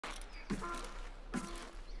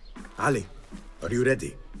Ali, are you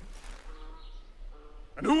ready?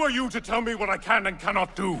 And who are you to tell me what I can and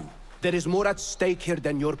cannot do? There is more at stake here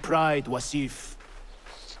than your pride, Wasif.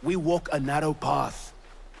 We walk a narrow path.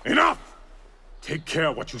 Enough! Take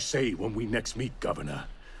care what you say when we next meet, Governor.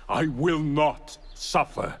 I will not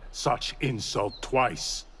suffer such insult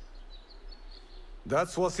twice.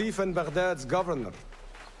 That's Wasif and Baghdad's governor,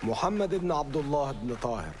 Muhammad ibn Abdullah ibn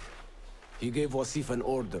Tahir. He gave Wasif an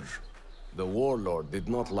order. The warlord did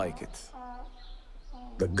not like it.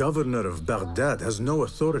 The governor of Baghdad has no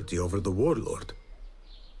authority over the warlord.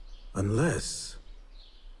 Unless...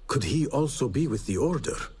 could he also be with the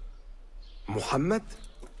order? Muhammad?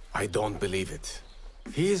 I don't believe it.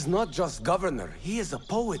 He is not just governor, he is a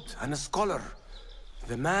poet and a scholar.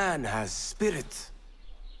 The man has spirit.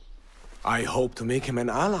 I hope to make him an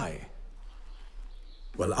ally.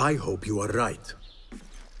 Well, I hope you are right.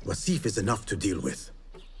 Wasif is enough to deal with.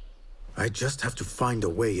 I just have to find a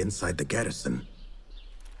way inside the garrison.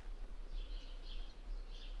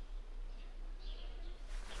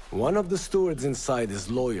 One of the stewards inside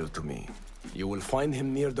is loyal to me. You will find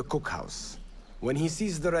him near the cookhouse. When he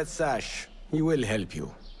sees the red sash, he will help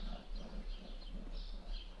you.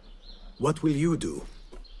 What will you do?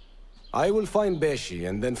 I will find Beshi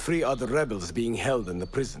and then free other rebels being held in the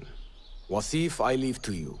prison. Wasif, I leave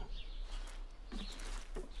to you.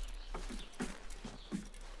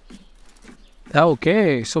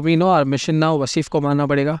 Okay, so we know our mission now. Wasif को मारना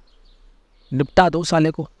पड़ेगा. निपटा दो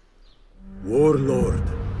साले को. Warlord,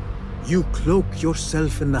 you cloak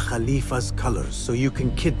yourself in the Khalifa's colors so you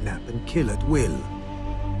can kidnap and kill at will.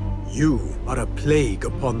 You are a plague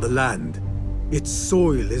upon the land. Its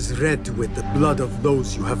soil is red with the blood of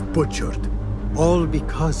those you have butchered. All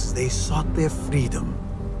because they sought their freedom.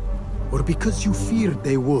 Or because you feared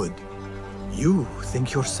they would. You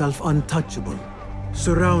think yourself untouchable,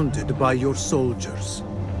 surrounded by your soldiers.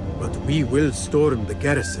 But we will storm the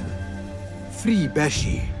garrison, free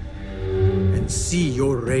Beshi, and see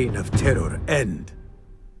your reign of terror end.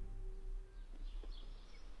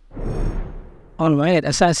 Alright,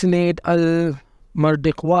 assassinate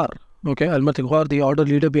al-Mardiqwar. Okay, al-Mardiqwar, the order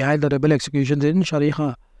leader behind the rebel executions in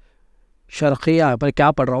Sharqiya. पर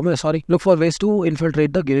क्या पढ़ रहा हूँ मैं, sorry. Look for ways to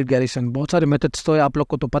infiltrate the garrison. बहुत सारे methods तो आप लोग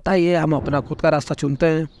को तो पता ही है, हम अपना खुद का रास्ता चुनते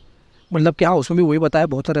हैं. मतलब क्या, उसमें भी वही बताया,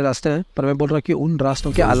 बहुत सारे रास्ते हैं, पर मैं बोल रहा कि उन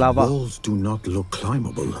रास्तों के अलावा. Walls do not look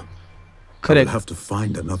climbable. Correct. We'll have to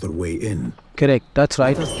find another way in. Correct, that's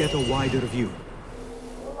right. Let us get a wider view.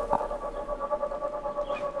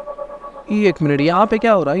 ये एक मिनट, यहाँ पे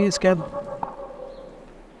क्या हो रहा है? ये स्कैम.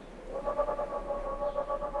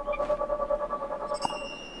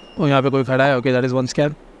 ओ यहाँ पे कोई खड़ा है. Okay, that is one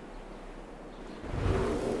scam.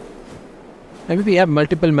 Maybe we have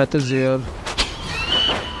multiple methods here.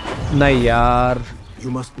 नहीं यार.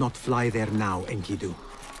 You must not fly there now, Enkidu.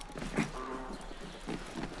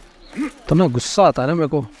 तो ना गुस्सा आता है ना मेरे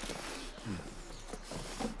को.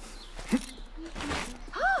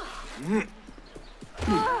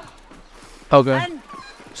 Okay.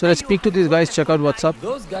 So let's speak to these guys, check out what's up.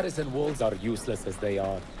 Those garrison walls are useless as they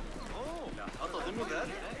are.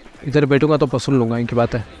 इधर बैठूंगा तो पसुल लूंगा, इनकी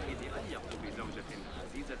बात है.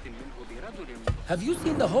 Have you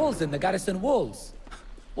seen the holes in the garrison walls?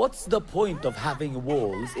 What's the point of having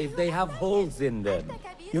walls if they have holes in them?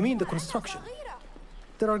 You mean the construction?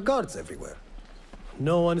 There are guards everywhere.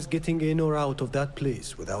 No one is getting in or out of that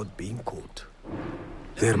place without being caught.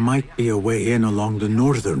 There might be a way in along the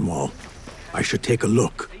northern wall. I should take a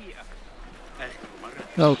look.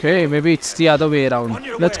 Okay, maybe it's the other way around.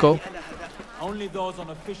 Let's go. Only those on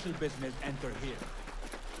official business enter here.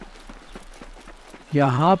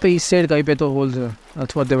 यहाँ पे इस side कहीं पे तो holes है.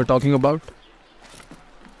 That's what they were talking about.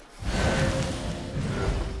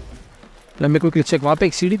 मेरे को click check. वहाँ पे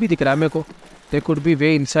एक सीढ़ी भी दिख रहा है मेरे को. There could be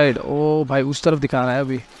way inside. ओ भाई उस तरफ दिखा रहा है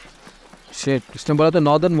अभी. Shit. इसने बोला तो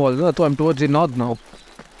northern wall ना, तो I'm towards the north now.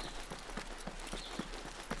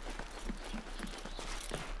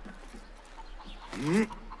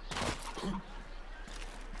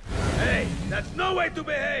 Hey, that's no way to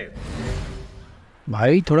behave.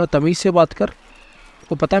 भाई थोड़ा तमीज से बात कर.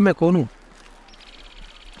 को पता है मैं कौन हूँ.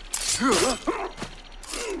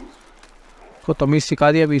 को तमीज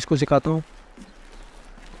सिखा दिया, अभी इसको सिखाता हूँ.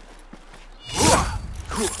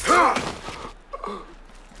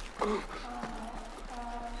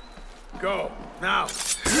 Go now.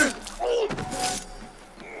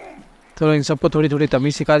 तो इन सबको थोड़ी थोड़ी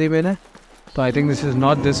तमीज सिखा दी मैंने. तो I think this is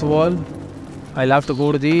not this wall. I have to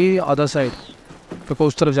go to the other side. तो को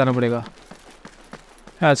उस तरफ जाना पड़ेगा.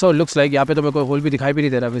 हाँ, सो लुक्स लाइक यहाँ पे तो मेरे को होल भी दिखाई भी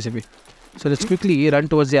नहीं दे रहा वैसे भी. So let's quickly run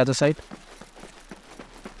towards the other side.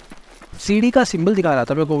 सीढ़ी का सिंबल दिखा रहा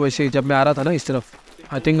था मेरे को वैसे जब मैं आ रहा था ना इस तरफ.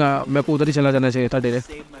 आई थिंक मेरे को उधर ही चला जाना चाहिए था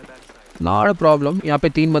डायरेक्ट। नॉट प्रॉब्लम, यहाँ पे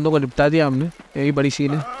 3 बंदों को निपटा दिया हमने, यही बड़ी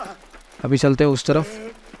सीन है। अभी चलते हैं उस तरफ।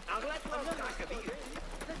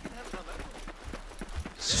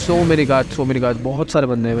 सो मेरी गार्ड, बहुत सारे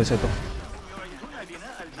बंदे हैं वैसे तो।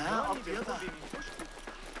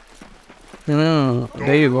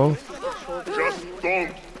 There you go.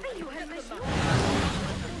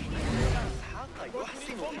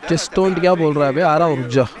 Just don't क्या बोल रहा है बे? आ रहा हूँ, रुक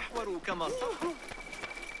जा।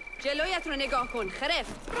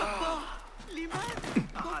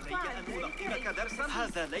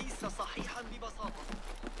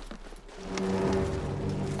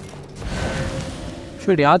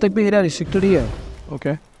 फिर यहाँ तक भी एरिया रिस्ट्रिक्टेड ही है।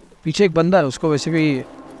 ओके, पीछे एक बंदा है, उसको वैसे भी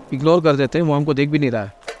इग्नोर कर देते हैं, वो हमको देख भी नहीं रहा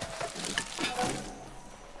है।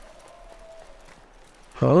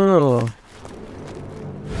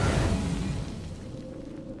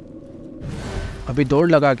 अभी दौड़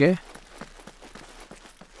लगा के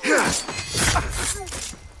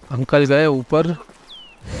अंकल गए ऊपर।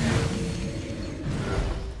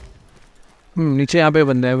 नीचे यहाँ पे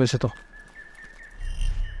बंदे हैं वैसे तो,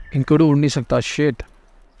 इनको उड़ नहीं सकता। Shit.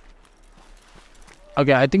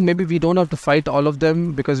 Okay, I think maybe we don't have to fight all of them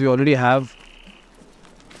because we already have.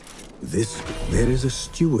 There is a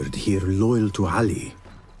steward here loyal to Ali.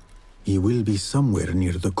 He will be somewhere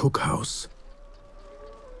near the cookhouse.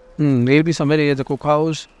 He'll be somewhere near the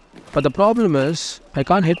cookhouse. But the problem is, I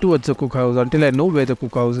can't head towards the cookhouse until I know where the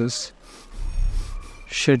cookhouse is.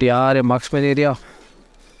 Shit यार, ये marksman area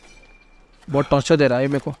बहुत torture दे रहा है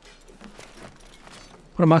मेरे को।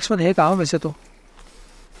 और marksman है कहाँ वैसे तो?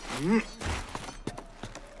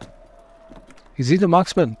 Is he the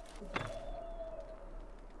marksman?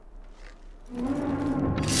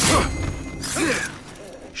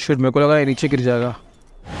 Shit, मेरे को लगा ये नीचे गिर जाएगा।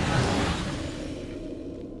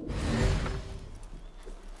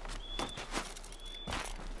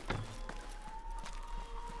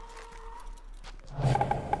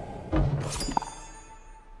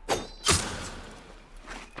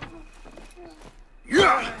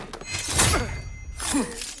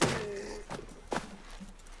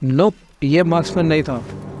 Nope, ये मार्क्समैन नहीं था।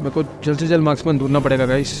 मेरे को जल्द से जल्द मार्क्समैन ढूंढना पड़ेगा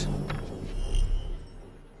guys.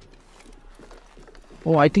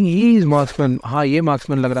 Oh, I think he is marksman. हाँ, ये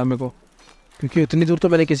मार्क्समैन लग रहा है मेरे को, क्योंकि इतनी दूर तो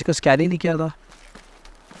मैंने किसी का स्कैन ही नहीं किया था।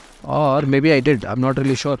 और may B I did, I am not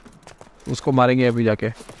really sure. उसको मारेंगे अभी जाके।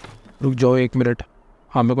 रुक जाओ 1 मिनट।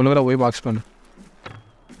 हाँ, मेरे को लग रहा है वही marksman.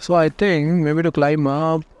 So I think may be to climb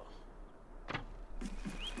up.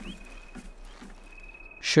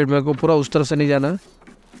 Shit, मेरे को पूरा उस तरफ से नहीं जाना है।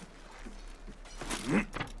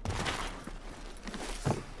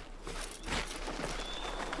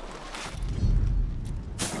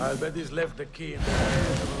 I'll bet he's left the key in the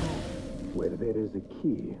room. Where there is a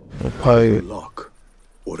key, भाई a lock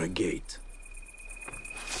or a gate.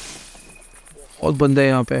 बहुत बंदे हैं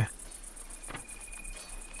यहाँ पे।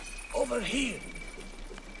 Over here.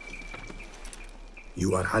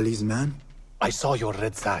 You are Ali's man? I saw your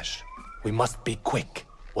red sash. We must be quick.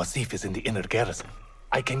 Wasif is in the inner garrison.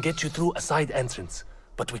 I can get you through a side entrance,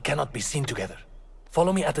 but we cannot be seen together.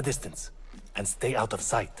 Follow me at a distance and stay out of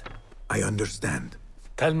sight. I understand.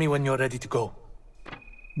 Tell me when you're ready to go.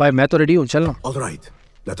 भाई मैं तो ready हूँ, चलना। All right,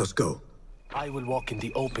 let us go. I will walk in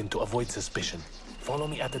the open to avoid suspicion. Follow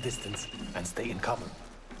me at a distance and stay in cover.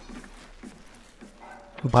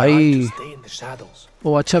 भाई Try to stay in the shadows.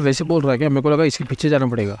 वो अच्छा वैसे बोल रहा है क्या? मेरे को लगा इसके पीछे जाना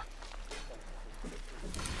पड़ेगा।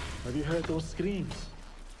 Have you heard those screams?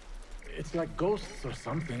 It's like ghosts or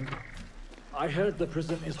something. I heard the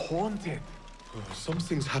prison is haunted.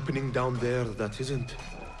 Something's happening down there that isn't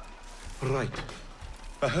right.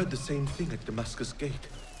 I heard the same thing at Damascus Gate.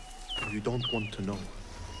 You don't want to know.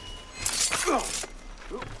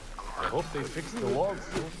 I hope they fix the walls.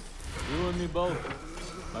 You and me both.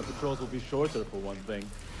 My patrols will be shorter for one thing.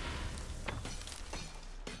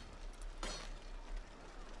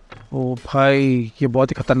 ओ भाई, ये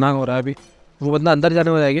बहुत ही खतरनाक हो रहा है अभी। वो बंदा अंदर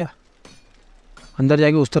जाने वाला है क्या? अंदर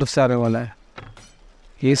जाके उस तरफ से आने वाला है।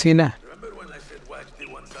 ये सीन है।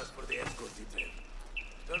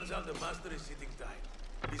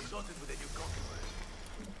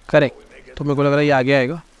 करेक्ट, तो मेरे को लग रहा है ये आगे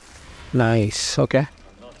आएगा। Nice, okay.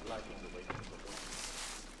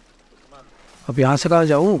 अब यहाँ से कहाँ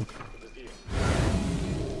जाऊँ?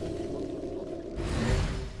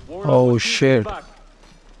 Oh shit.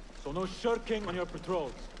 So no shirking on your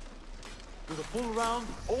patrols. Do the full round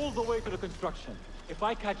all the way to the construction. If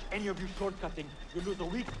I catch any of you shortcutting, you lose a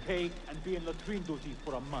week's pay and be in latrine duty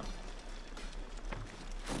for a month.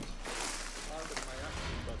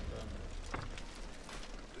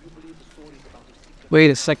 Wait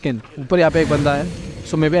a second. ऊपर यहाँ पे एक बंदा है।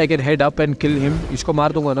 सो may B I can head up and kill him. इसको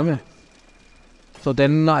मार दूंगा ना मैं. So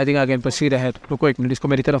then I think I can proceed ahead. रुको एक मिनट, इसको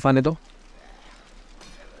मेरी तरफ आने दो.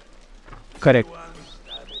 करेक्ट.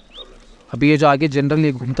 अभी ये जो आगे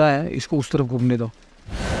जनरल घूमता है, इसको उस तरफ घूमने दो.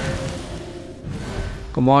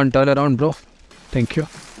 Come on, turn around bro. Thank you.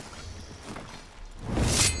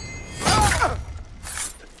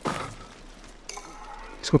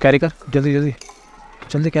 इसको कैरी कर, जल्दी जल्दी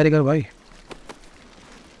जल्दी कैरी कर भाई.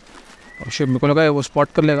 और शिट, मेरे को लगा वो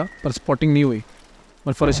स्पॉट कर लेगा, पर स्पॉटिंग नहीं हुई.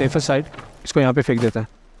 But for a safer side इसको यहाँ पे फेंक देता है.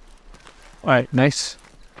 Alright, nice.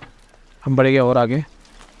 हम बढ़ेंगे और आगे.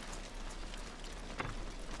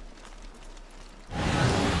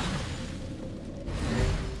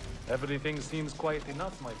 Everything seems quiet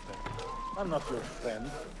enough, my friend. I'm not your friend.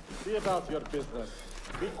 Be about your business.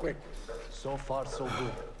 Be quick. So far, so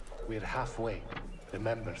good. We're halfway.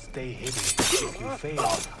 Remember, stay hidden. If you fail,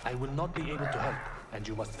 I will not be able to help, and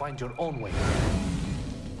you must find your own way.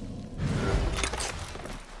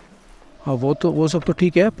 हाँ, वो सब तो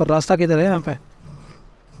ठीक है, पर रास्ता किधर है यहाँ पे?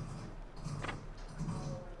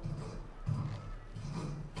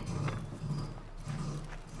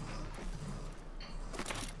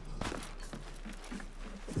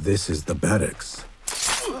 This is the barracks.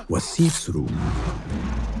 Wasif's room.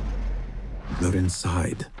 You're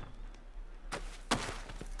inside.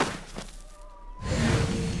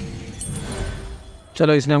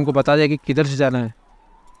 चलो, इसने हमको बता दिया कि किधर से जाना है.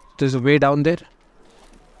 There's a way down there.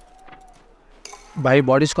 भाई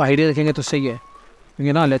बॉडीज को हाइड रखेंगे तो सही है,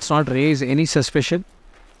 क्योंकि ना let's not raise any suspicion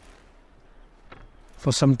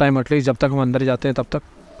for some time at least, जब तक हम अंदर जाते हैं तब तक.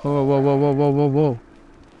 वो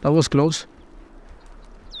that was close.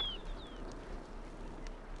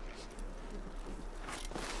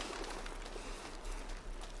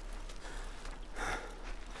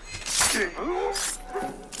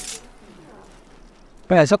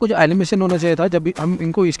 भाई ऐसा कुछ एनिमेशन होना चाहिए था जब भी हम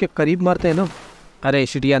इनको इसके करीब मारते हैं ना. अरे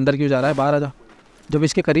शिट, ये अंदर क्यों जा रहा है? बाहर आ जा. जब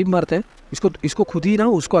इसके करीब मारते हैं इसको खुद ही ना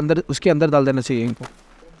उसके अंदर डाल देना चाहिए इनको.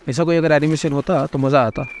 ऐसा कोई अगर एनिमेशन होता तो मज़ा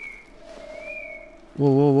आता.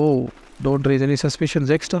 वो don't raise any suspicions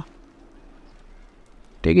extra.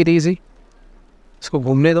 Take it easy. इसको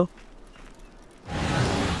घूमने दो.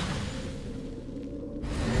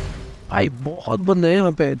 भाई बहुत बंदे हैं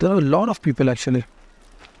यहाँ पे. There are lot of people actually.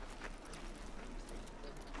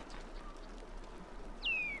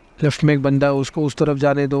 Left में एक बंदा है, उसको उस तरफ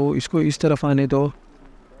जाने दो, इसको इस तरफ आने दो.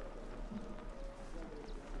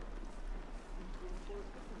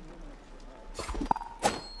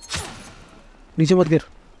 नीचे मत गिर.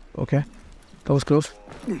 Okay, that was close.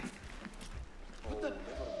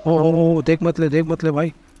 ओ देख मत ले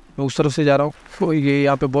भाई, मैं उस तरफ से जा रहा हूँ. ये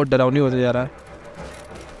यहाँ पे बहुत डरावनी होते जा रहा है.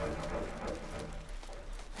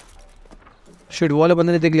 शिट, वो वाले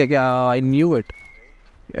बंदे ने देख लिया क्या? I knew it.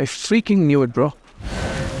 I freaking knew it bro.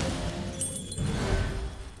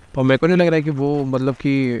 और मेरे को नहीं लग रहा है कि वो मतलब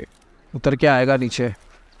कि उतर के आएगा नीचे.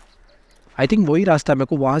 आई थिंक वही रास्ता है. मेरे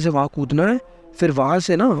को वहाँ से वहाँ कूदना है, फिर वहाँ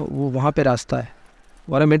से ना वो वहाँ पे रास्ता है.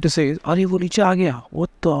 व्हाट आई मेंट टू से, अरे वो नीचे आ गया. व्हाट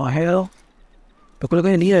द हेल, मेरे को लगा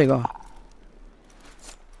ये नहीं आएगा.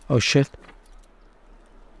 Oh shit,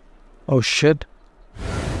 oh shit.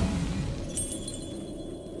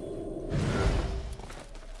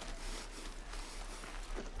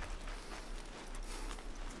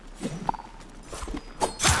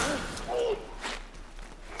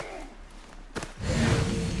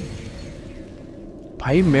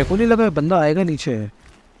 भाई मेरे को नहीं लगा बंदा आएगा नीचे.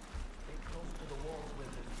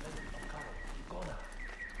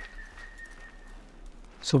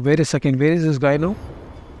 So wait a second, where is this guy now?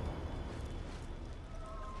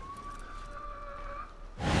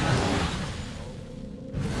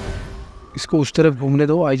 इसको उस तरफ घूमने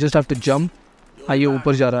दो. I just have to jump. हाँ, ये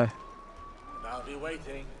ऊपर जा रहा है.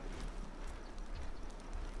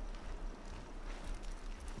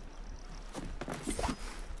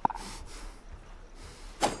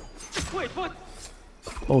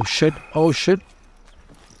 Oh shit, oh shit,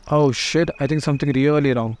 oh shit, I think something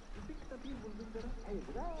really wrong.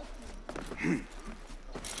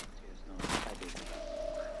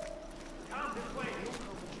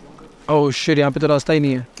 Oh shit, यहाँ पे तो रास्ता ही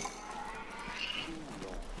नहीं है.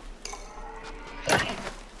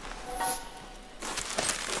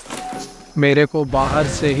 मेरे को बाहर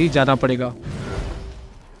से ही जाना पड़ेगा.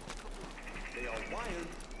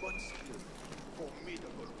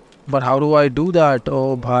 But how do I do that?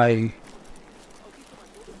 Oh भाई,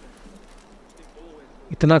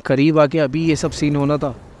 इतना करीब आके अभी ये सब सीन होना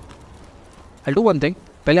था. I'll do one thing.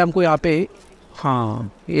 पहले हमको यहाँ पे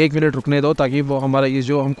 1 मिनट रुकने दो, ताकि वो हमारा ये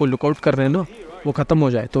जो हमको लुकआउट कर रहे हैं ना वो ख़त्म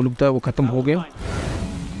हो जाए. तो लगता है वो ख़त्म हो गया.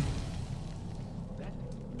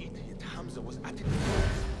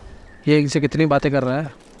 ये इनसे कितनी बातें कर रहा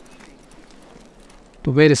है.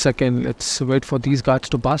 तो wait a second, let's wait for these guards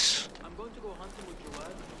to pass. I'm going to go hunting with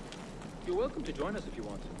Jawad. You're welcome to join us if you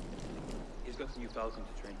want. He's got some new falcons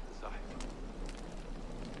to train to the side.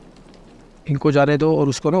 इनको जाने दो और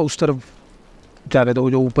उसको ना उस तरफ जाने दो,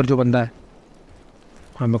 जो ऊपर जो बंदा है.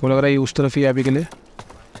 हाँ मेरे को लग रहा है ये उस तरफ ही है अभी के लिए.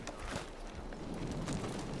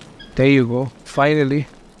 There you go, finally.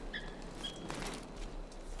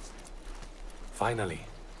 Finally,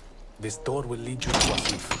 this door will lead you to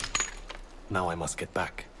Wasif. Now I must get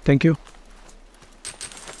back. Thank you.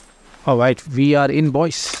 All right, we are in,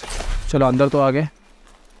 boys. चलो अंदर तो आ गए.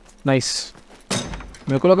 Nice.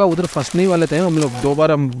 मेरे को लगा उधर फंसने वाले थे हम लोग. 2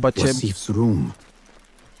 बार हम बचे. Wasif's room.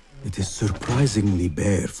 It is surprisingly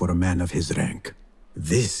bare for a man of his rank.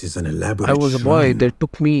 This is an elaborate I was a boy. shrine. They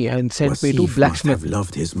took me and sent me to Wasif blacksmith. must have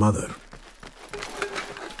loved his mother.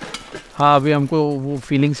 हाँ अभी हमको वो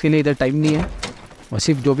feelings के लिए इधर time नहीं है.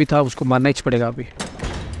 वसीफ जो भी था उसको मारना ही पड़ेगा अभी.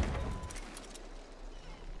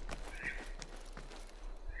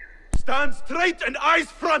 Stand straight and eyes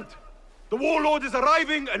front! The warlord is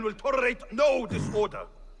arriving and will tolerate no disorder.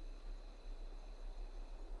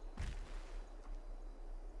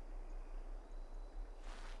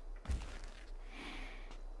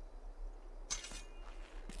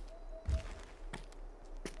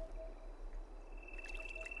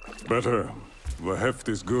 Better. The heft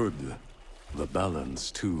is good. The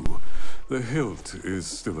balance, too. The hilt is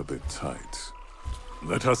still a bit tight.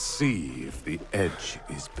 Let us see if the edge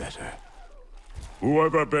is better.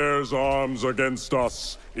 Whoever bears arms against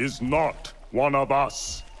us is not one of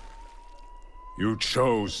us. You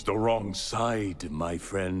chose the wrong side, my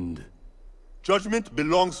friend. Judgment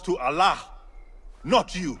belongs to Allah,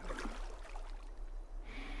 not you.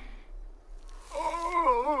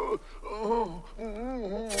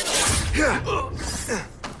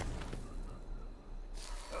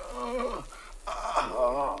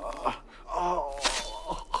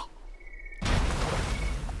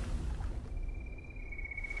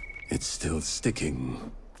 It's still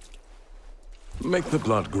sticking. Make the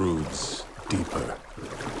blood grooves deeper.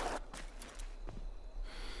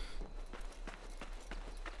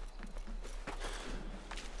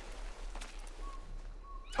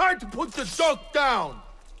 Time to put the dog down!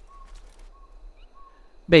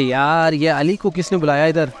 बे यार ये अली को किसने बुलाया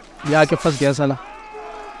इधर? ये आके फंस गया साला.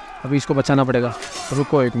 अभी इसको बचाना पड़ेगा.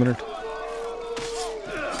 रुको 1 मिनट.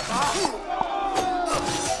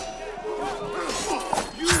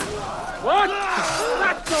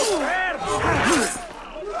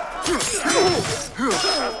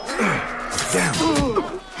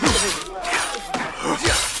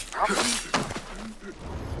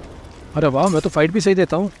 अरे वाह मैं तो फाइट भी सही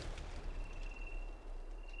देता हूँ.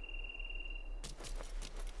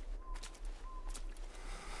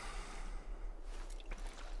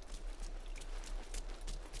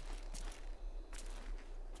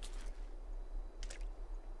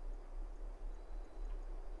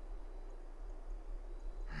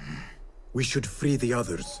 We should free the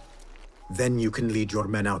others. Then you can lead your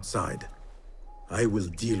men outside. I will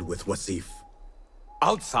deal with Wasif.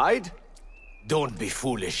 Outside? Don't be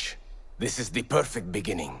foolish. This is the perfect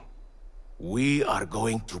beginning. We are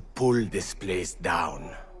going to pull this place down.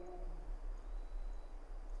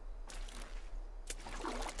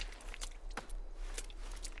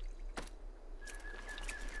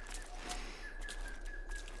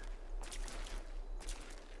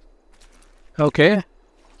 Okay.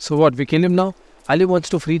 So what, we kill him now? Ali wants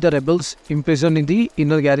to free the rebels imprisoned in the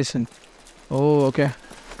inner garrison. Oh, okay.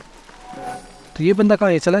 तो ये बंदा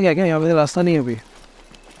कहाँ है? चला गया क्या? यहाँ पे रास्ता नहीं है अभी.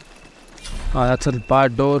 Ah, that's a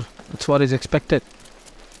bad door. That's what is expected.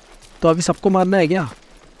 तो अभी सबको मारना है क्या?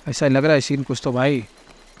 ऐसा लग रहा है सीन कुछ तो भाई.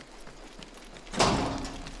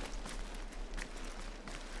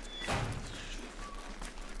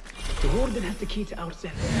 The warden has the key to our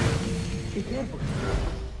cell. Be careful.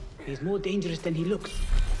 He's more dangerous than he looks.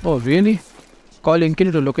 Oh, really? Call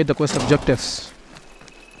Inkini to locate the quest objectives.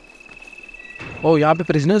 Oh, यहाँ पे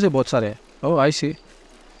prisoners है बहुत सारे. Oh, I see.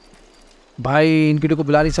 भाई इनकी को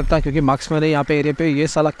बुला नहीं सकता क्योंकि मार्क्समैन है यहाँ पे एरिया पे. ये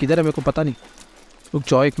साला किधर है मेरे को पता नहीं. रुक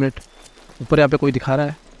जाओ 1 मिनट. ऊपर यहाँ पे कोई दिखा रहा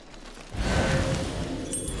है.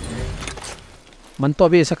 मन तो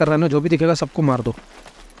अभी ऐसा कर रहा है ना, जो भी दिखेगा सबको मार दो.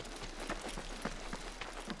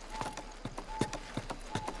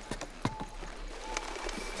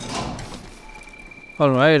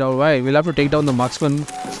 Alright, we'll have to take down the marksman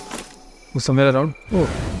who's somewhere around. Oh,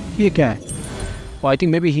 ये क्या है? Oh, I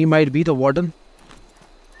think maybe he might be the warden.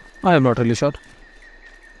 I am not really sure.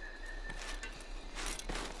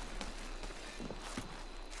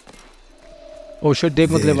 Oh shit, देख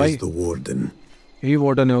मतलब भाई. There is the warden. यही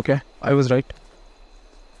warden है, okay. I was right.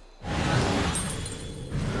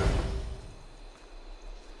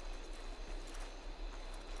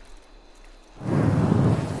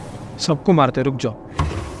 सबको मारते, रुक जाओ।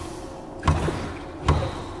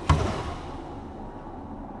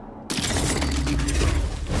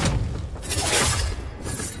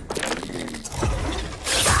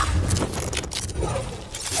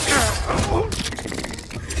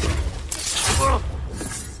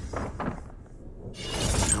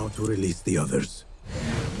 Now to release the others.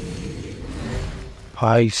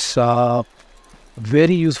 भाई साहब,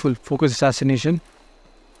 वेरी यूजफुल फोकस असैसिनेशन,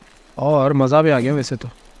 और मज़ा भी आ गया वैसे तो।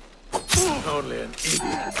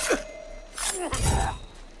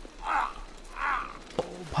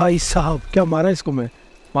 भाई साहब क्या मारा इसको मैं।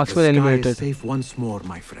 मार्क्स पर एलिमिनेटेड।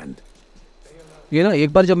 ये ना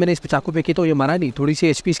एक बार जब मैंने इस पे चाकू फेंकी तो ये मारा नहीं, थोड़ी सी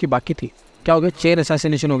एचपी इसकी बाकी थी। क्या हो गया, चेन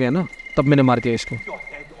असैसिनेशन हो गया ना, तब मैंने मार दिया इसको।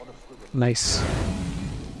 नाइस,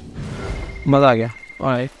 मज़ा आ गया।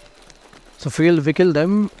 ऑलराइट, सो फील्ड किल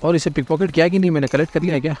देम। और इसे पिक पॉकेट किया कि नहीं मैंने, कलेक्ट कर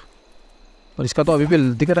लिया है क्या? और इसका तो अभी भी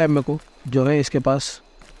दिख रहा है मेरे को जो है इसके पास।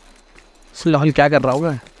 फिलहाल क्या कर रहा हूँ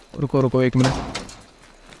मैं? रुको एक मिनट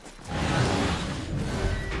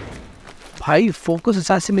भाई। फोकस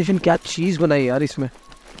असैसिनेशन क्या चीज़ बनाई यार इसमें।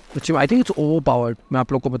 I think it's over powered, मैं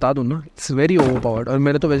आप लोग को बता दूँ ना, इट्स वेरी ओवर पावर्ड। और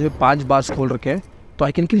मैंने तो वैसे 5 बार्स खोल रखे हैं, तो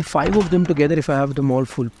I can kill 5 of them together if I have them all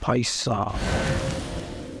full. भाई साहब,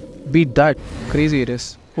 beat that, crazy it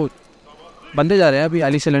is. बंदे जा रहे हैं अभी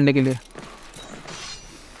अली से लड़ने के लिए।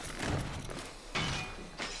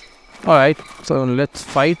 Alright, so let's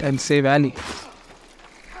fight and save Ali.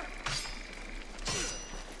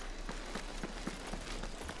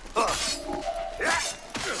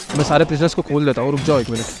 मैं सारे प्रिजनर्स को खोल देता हूँ, रुक जाओ एक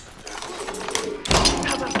मिनट,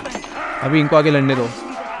 अभी इनको आगे लड़ने दो।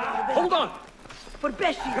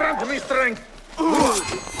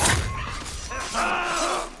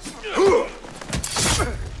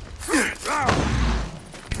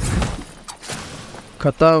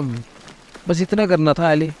 खत्म, बस इतना करना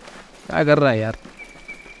था। अली क्या कर रहा है यार।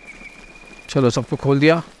 चलो सबको खोल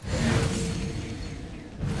दिया।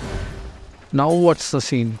 Now what's the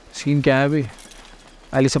scene? Scene क्या है अभी?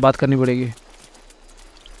 अली से बात करनी पड़ेगी।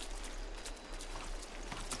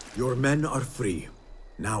 Your men are free.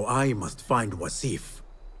 Now I must find Wasif.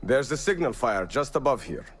 There's a signal fire just above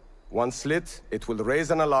here. Once lit, it will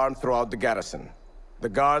raise an alarm throughout the garrison. The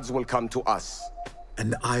guards will come to us.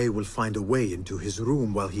 And I will find a way into his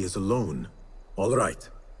room while he is alone. All right.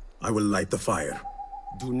 I will light the fire.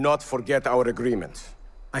 Do not forget our agreement.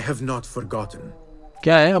 I have not forgotten.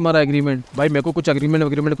 क्या है हमारा agreement? भाई मेरे को कुछ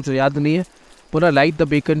agreement कुछ याद नहीं है। पूरा light the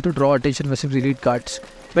bacon to draw attention वसिफ रिलीड cards.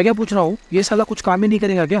 मैं क्या पूछ रहा हूँ, ये साला कुछ काम ही नहीं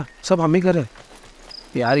करेगा क्या? सब हम ही करें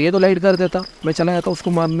यार। ये तो लाइट कर देता, मैं चला जाता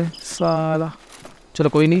उसको मारने साला। चलो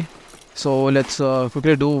कोई नहीं। So let's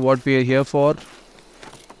quickly do what we are here for.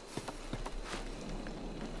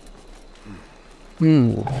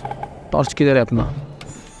 Torch किधर है अपना?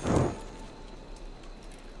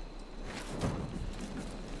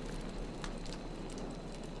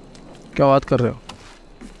 क्या बात कर रहे हो?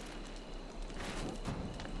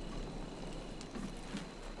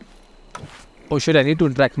 Oh shit, I need to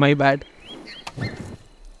interact, my bad.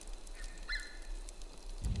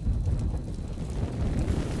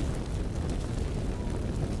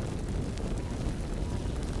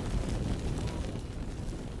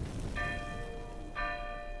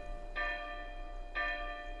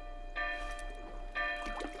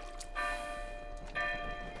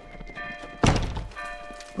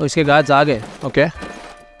 Oh, इसके गार्ड्स आ गए, ओके।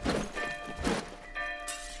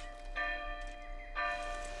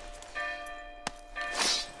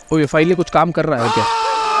 ओ ये फाइल कुछ काम कर रहा है क्या?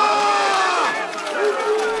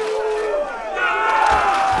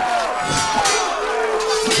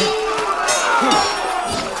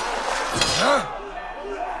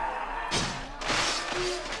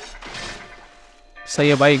 सही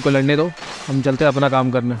है भाई, इनको लड़ने दो, हम चलते हैं अपना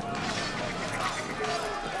काम करने।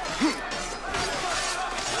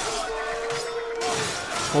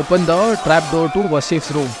 Open the trap door to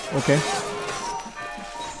वसीफ्स room, okay.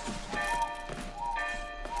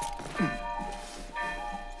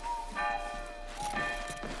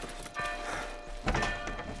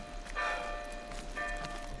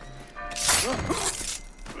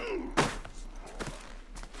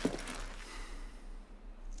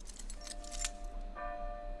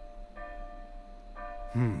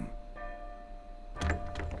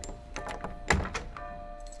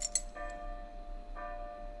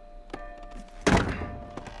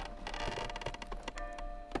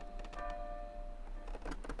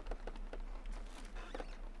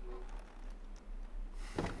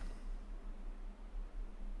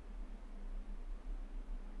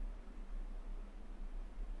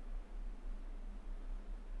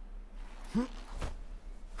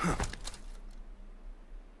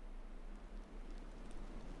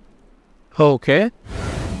 Okay.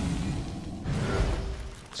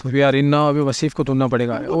 So we are in now. अभी वसीफ को ढूंढना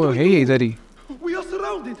पड़ेगा. Oh, hey, इधर ही. We are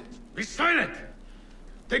surrounded. Be silent.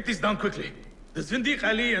 Take this down quickly. The Zindiq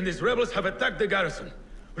Ali and his rebels have attacked the garrison.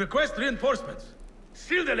 Request reinforcements.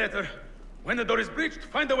 Seal the letter. When the door is breached,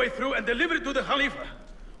 find a way through and deliver it to the Khalifa.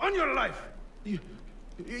 On your life.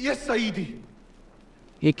 Yes, Saidi.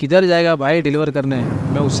 ये किधर जाएगा भाई deliver करने?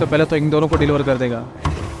 मैं उससे पहले तो इन दोनों को डिलीवर कर देगा.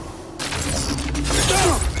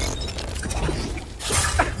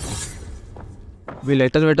 भी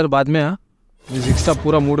लेटर वेटर बाद में. हाँ जिक्स्टा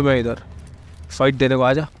पूरा मूड में इधर फाइट देने को.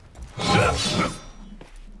 आजा.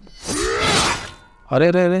 अरे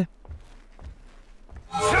अरे अरे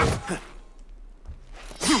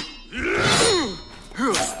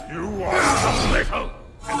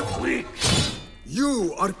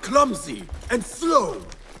You are clumsy and slow.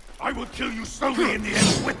 I will kill you slowly in the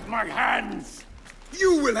end with my hands.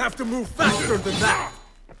 You will have to move faster than that.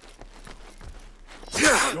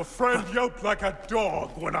 Your friend yelped like a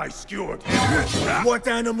dog when I skewered him. What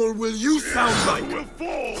animal will you sound like? You will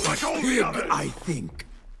fall like all the Pig, others. I think.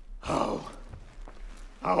 How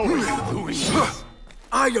are you doing this?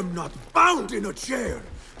 I am not bound in a chair,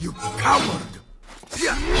 you coward.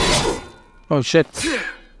 Oh shit.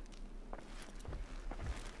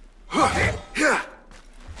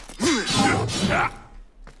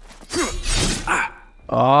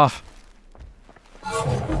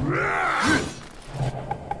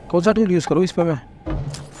 कौन सा tool use करूँ इस पे मैं?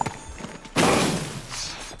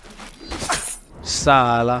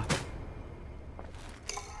 साला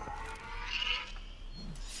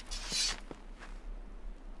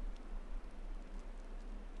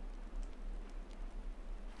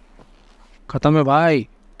खत्म है भाई.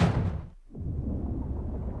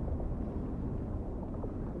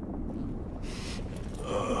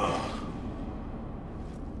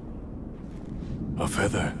 A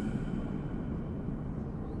feather.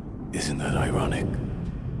 Isn't that ironic?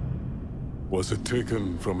 Was it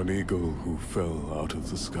taken from an eagle who fell out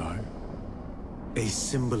of the sky? A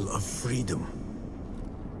symbol of freedom.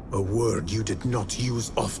 A word you did not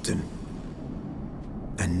use often.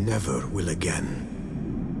 And never will again.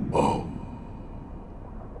 Oh.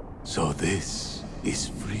 So this is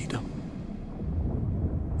freedom.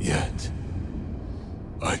 Yet,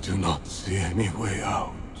 I do not see any way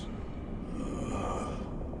out.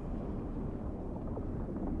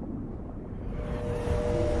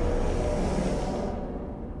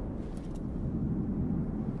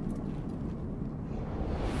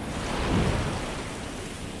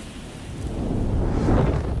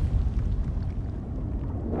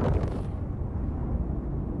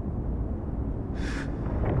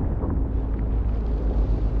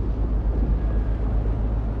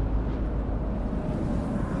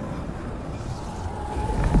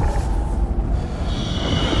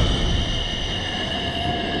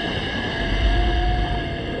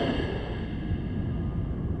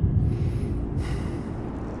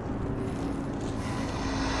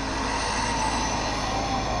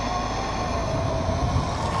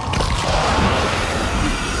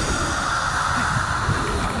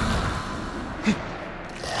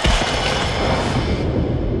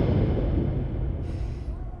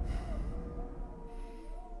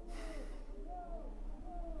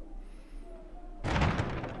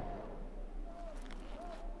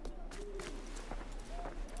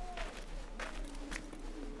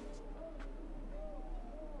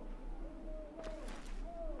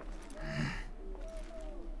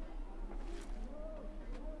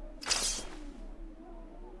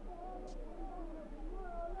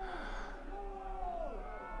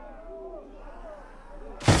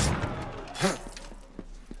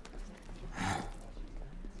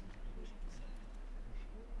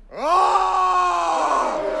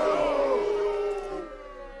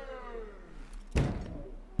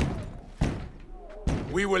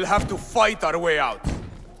 We will have to fight our way out.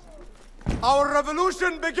 Our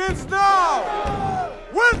revolution begins now!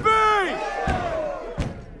 With me!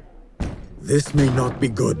 This may not be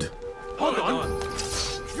good. Hold on!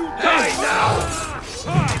 You die now!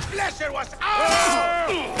 My pleasure was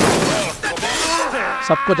ours!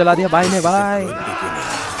 सबको जला दिया भाई ने भाई.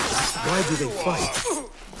 Why do they fight?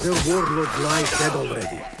 Their warlord lies dead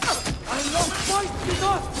already. I'm not fighting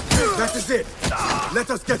enough! That is it! Let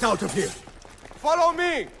us get out of here! Follow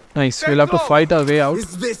me! Nice, we'll have to fight our way out.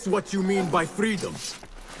 Is this what you mean by freedom?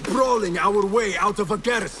 Brawling our way out of a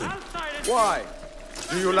garrison? Why?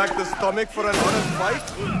 Do you lack the stomach for an honest fight?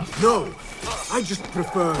 No, I just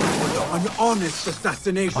prefer an honest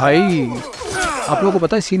assassination. भाई, आप लोगों को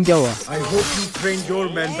पता है scene क्या हुआ? I hope you trained your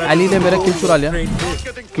men better. Ali ने मेरा किल चुरा लिया.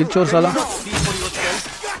 किल चोर साला.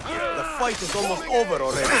 fight is almost over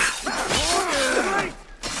already.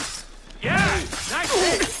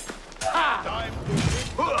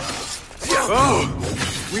 Oh,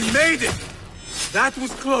 we made it! That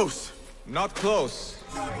was close. Not close.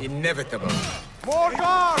 Inevitable. More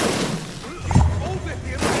guards! Over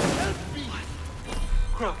here! Help me!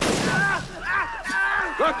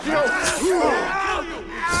 Got you!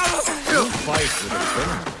 Fight with a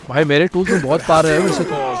friend. भाई मेरे tool तो बहुत पार है वैसे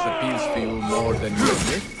तो।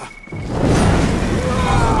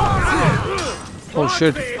 Oh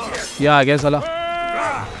shit! Yeah, I guess Allah.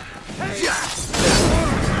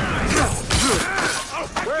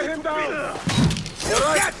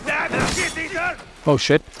 Oh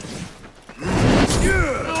shit!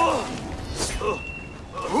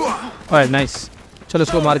 Alright, nice. चलो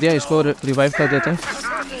इसको मार दिया, इसको रिवाइव कर देते हैं.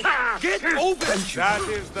 Get over! That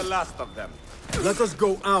is the last of them. Let us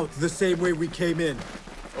go out the same way we came in.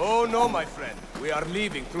 Oh no, my friend. We are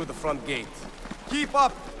leaving through the front gate. Keep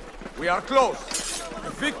up. We are close.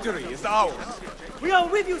 The victory is ours. We are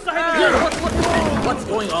with you, Sahib. What's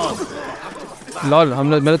going on? Lol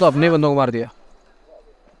हमने मैंने तो अपने बंदों को मार दिया.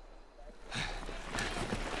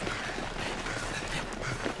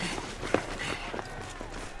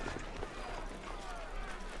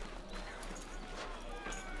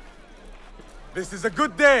 This is a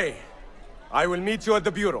good day. I will meet you at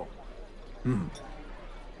the bureau.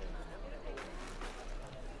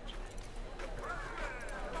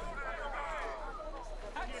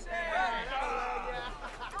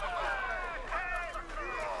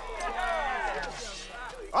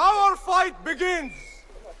 Our fight begins.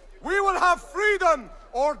 We will have freedom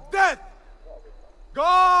or death.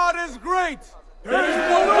 God is great. There is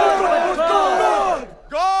no God but God!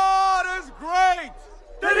 God is great.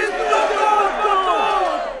 There is no God but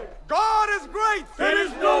God! God is great. There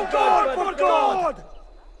is no God but God!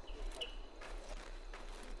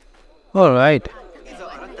 All right.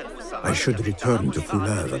 I should return to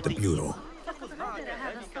Fuller at the bureau.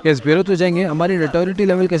 Yes, bureau तो जाएंगे. हमारी notoriety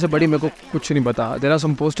level कैसे बढ़ी मेरे को कुछ नहीं पता. There are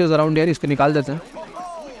some posters around here. इसको निकाल देते हैं.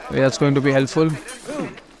 That's going to be helpful.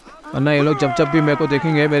 वरना ये लोग जब भी मेरे को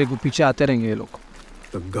देखेंगे मेरे पीछे आते रहेंगे ये लोग.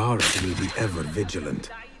 The guards will be ever vigilant.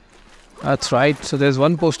 That's right. So there's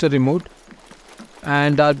one poster removed,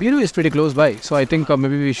 and our bureau is pretty close by. So I think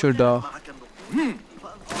maybe we should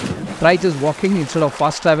try just walking instead of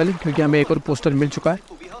fast traveling. क्योंकि हमें एक और poster मिल चुका है.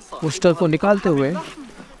 Poster को निकालते हुए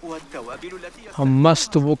हम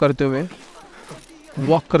मस्त वो करते हुए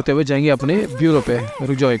वॉक करते हुए जाएंगे अपने ब्यूरो पे.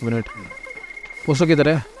 रुक जाओ एक मिनट. पोस्टर किधर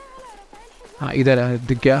है? हाँ इधर है,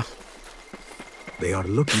 दिख गया. They are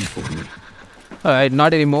looking for me. Alright,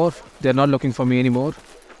 not anymore. They're not looking for me anymore.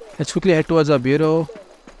 Let's quickly head towards our bureau,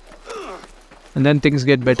 and then things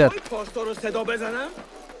get better.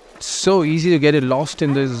 So easy to get it lost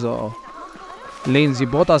in these lanes. ये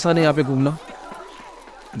बहुत आसान है यहाँ पे घूमना.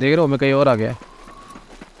 देख रहे हो मैं कहीं और आ गया.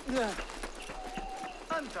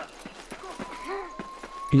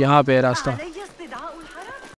 यहाँ पे है रास्ता.